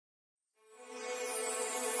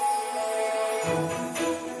As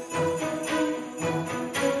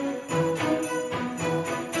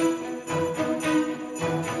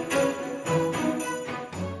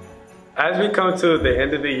we come to the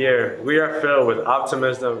end of the year, we are filled with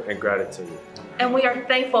optimism and gratitude. And we are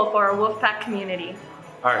thankful for our Wolfpack community.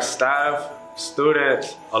 Our staff,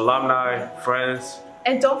 students, alumni, friends.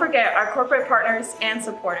 And don't forget our corporate partners and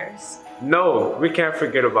supporters. No, we can't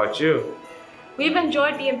forget about you. We've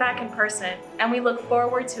enjoyed being back in person, and we look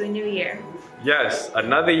forward to a new year. Yes,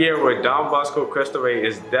 another year where Don Bosco Cristo Rey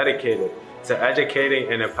is dedicated to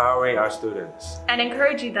educating and empowering our students. And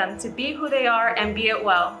encouraging them to be who they are and be it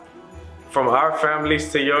well. From our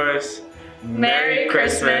families to yours, Merry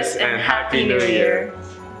Christmas and Happy New Year.